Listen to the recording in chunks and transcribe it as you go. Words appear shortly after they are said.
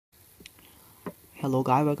Hello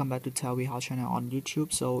guys, welcome back to Telvi How channel on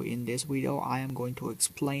YouTube. So in this video I am going to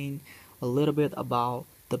explain a little bit about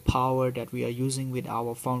the power that we are using with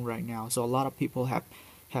our phone right now. So a lot of people have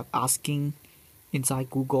asking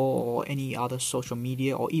inside Google or any other social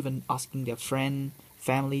media, or even asking their friend,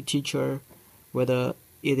 family, teacher whether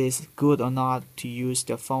it is good or not to use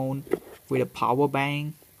their phone with a power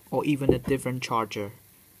bank or even a different charger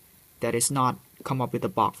that is not come up with a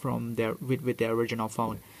box from with their original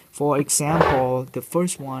phone. For example, the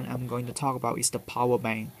first one I'm going to talk about is the power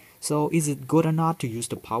bank. So is it good or not to use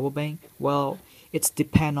the power bank? Well, it's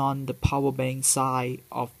depend on the power bank size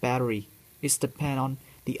of battery. It's depend on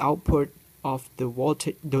the output of the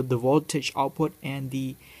voltage output and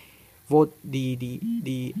the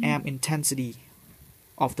amp intensity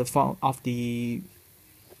of the phone of the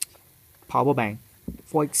power bank.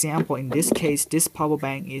 For example, in this case, this power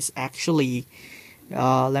bank is actually,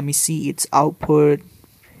 let me see its output.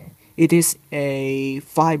 It is a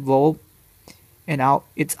 5 volt, and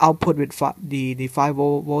its output with the 5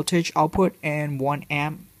 volt voltage output and 1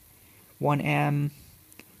 amp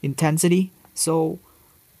intensity. So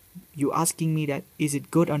you asking me that is it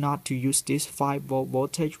good or not to use this 5 volt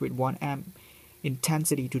voltage with 1 amp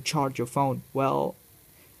intensity to charge your phone? Well,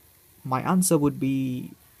 my answer would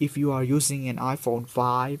be, if you are using an iPhone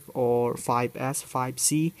 5 or 5S,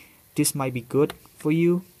 5C, this might be good for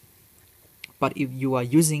you. But if you are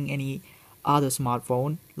using any other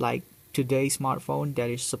smartphone, like today's smartphone that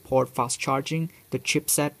is support fast charging, the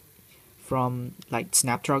chipset from like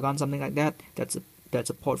Snapdragon, something like that, that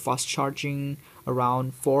support fast charging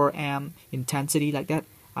around 4 amp intensity like that,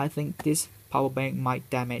 I think this power bank might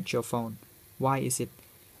damage your phone. Why is it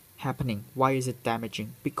happening? Why is it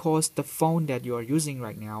damaging? Because the phone that you are using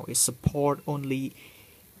right now is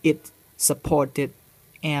it supported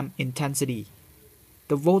amp intensity.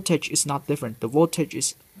 The voltage is not different. The voltage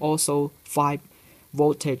is also 5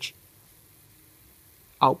 voltage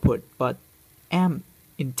output, but amp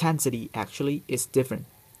intensity actually is different.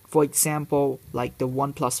 For example, like the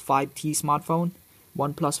OnePlus 5T smartphone.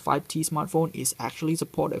 OnePlus 5T smartphone is actually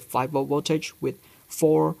support a 5 volt voltage with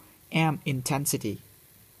 4 amp intensity.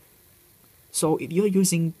 So if you're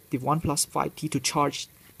using the OnePlus 5T to charge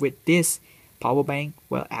with this power bank,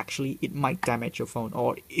 well, actually it might damage your phone.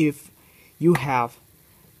 Or if you have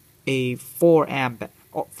a 4 amp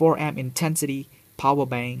intensity power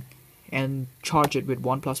bank and charge it with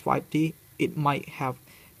OnePlus 5T, it might have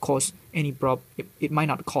caused any it might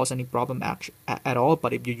not cause any problem at all.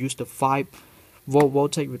 But if you use the 5 volt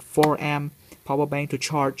voltage with 4 amp power bank to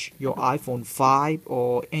charge your iPhone 5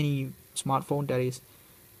 or any smartphone that is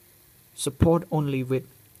support only with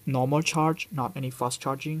normal charge, not any fast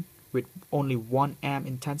charging, with only 1 amp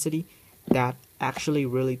intensity, that actually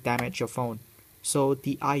really damage your phone. So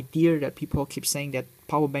the idea that people keep saying that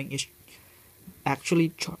power bank is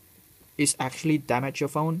actually damage your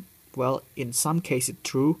phone, well, in some case it's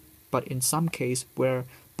true, but in some case where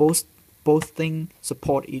both things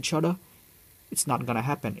support each other, it's not gonna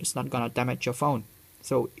happen. It's not gonna damage your phone.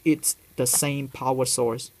 So it's the same power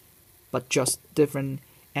source, but just different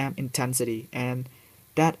amp intensity, and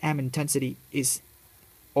that amp intensity is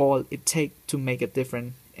all it takes to make a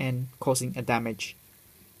difference and causing a damage.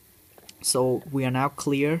 So we are now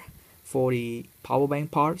clear for the power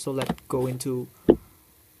bank part. So let's go into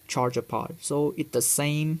charger part. So it's the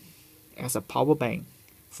same as a power bank.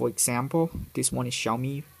 For example, this one is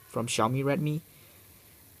Xiaomi, from Xiaomi Redmi.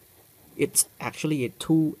 It's actually a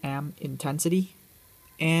 2 amp intensity,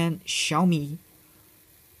 and Xiaomi,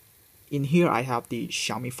 in here I have the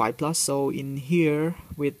Xiaomi 5 Plus. So in here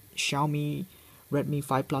with Xiaomi Redmi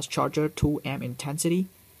 5 Plus charger 2 amp intensity,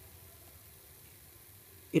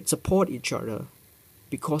 it support each other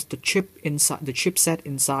because the chipset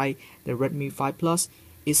inside the Redmi 5 Plus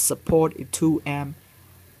is support a 2 amp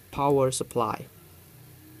power supply.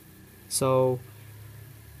 So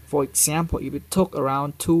for example, if it took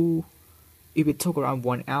around 1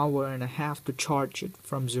 hour and a half to charge it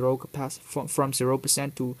from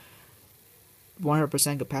 0% to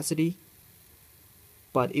 100% capacity,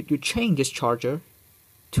 but if you change this charger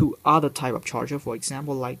to other type of charger, for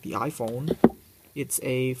example like the iPhone, it's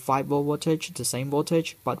a 5 volt voltage, the same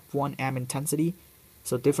voltage but 1 amp intensity,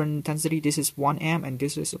 so different intensity. This is 1 amp and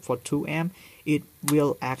this is for 2 amp. It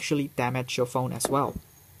will actually damage your phone as well,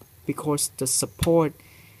 because the support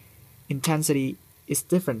intensity is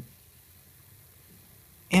different.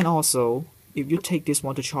 And also, if you take this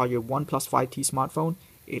one to charge your OnePlus 5T smartphone,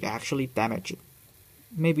 it actually damages it.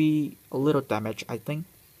 Maybe a little damage, I think,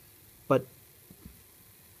 but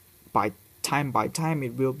by time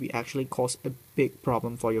it will be actually cause a big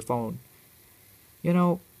problem for your phone. You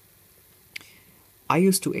know, I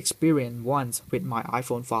used to experience once with my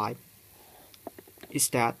iPhone 5 is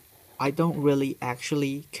that I don't really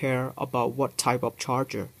actually care about what type of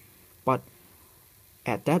charger, but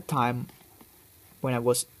at that time when I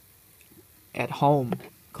was at home,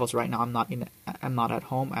 because right now I'm not at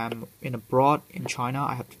home, I'm in abroad in China.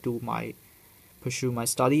 I have to pursue my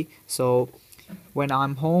study. So when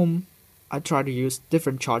I'm home, I try to use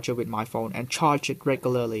different charger with my phone and charge it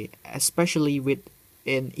regularly, especially with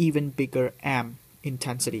an even bigger amp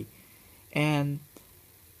intensity. And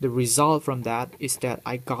the result from that is that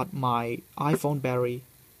I got my iPhone battery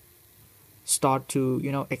start to,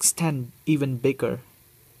 extend even bigger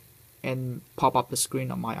and pop up the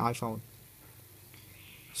screen on my iPhone.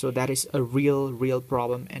 So that is a real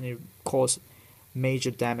problem, and it causes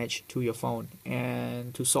major damage to your phone.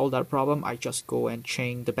 And to solve that problem, I just go and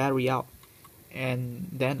change the battery out, and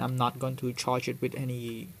then I'm not going to charge it with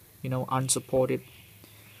any unsupported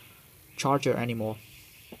charger anymore.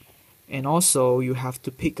 And also you have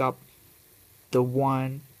to pick up the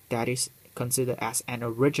one that is considered as an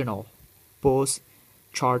original Bose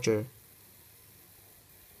charger,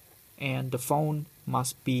 and the phone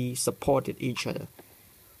must be supported each other.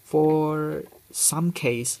 For some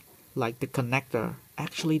case, like the connector,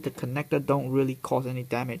 actually the connector don't really cause any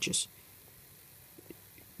damages.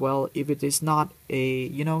 Well, if it is not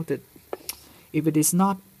if it is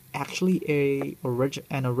not actually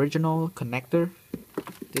an original connector,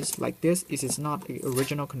 this is not an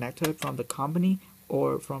original connector from the company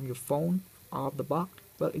or from your phone out of the box,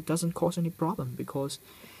 but it doesn't cause any problem because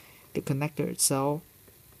the connector itself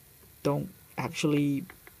don't actually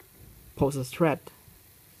pose a threat.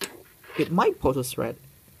 It might pose a threat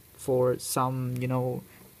for some,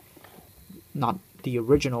 not the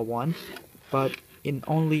original one, but in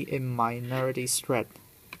only a minority threat.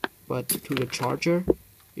 But to the charger,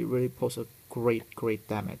 it really poses a great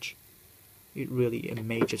damage. It really a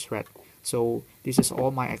major threat. So this is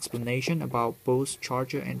all my explanation about Bose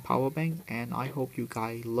charger and power bank, and I hope you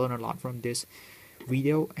guys learn a lot from this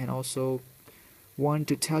video, and also want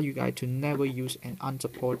to tell you guys to never use an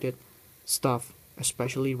unsupported stuff,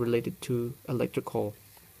 especially related to electrical,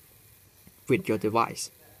 with your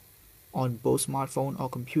device. On both smartphone or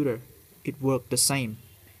computer, it works the same.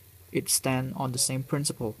 It stands on the same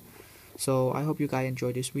principle. So I hope you guys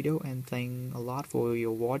enjoyed this video, and thank a lot for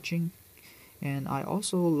your watching. And I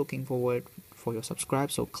also looking forward for your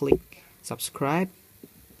subscribe, so click subscribe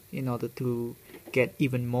in order to get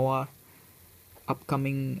even more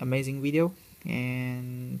upcoming amazing video.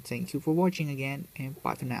 And thank you for watching again, and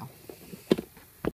bye for now.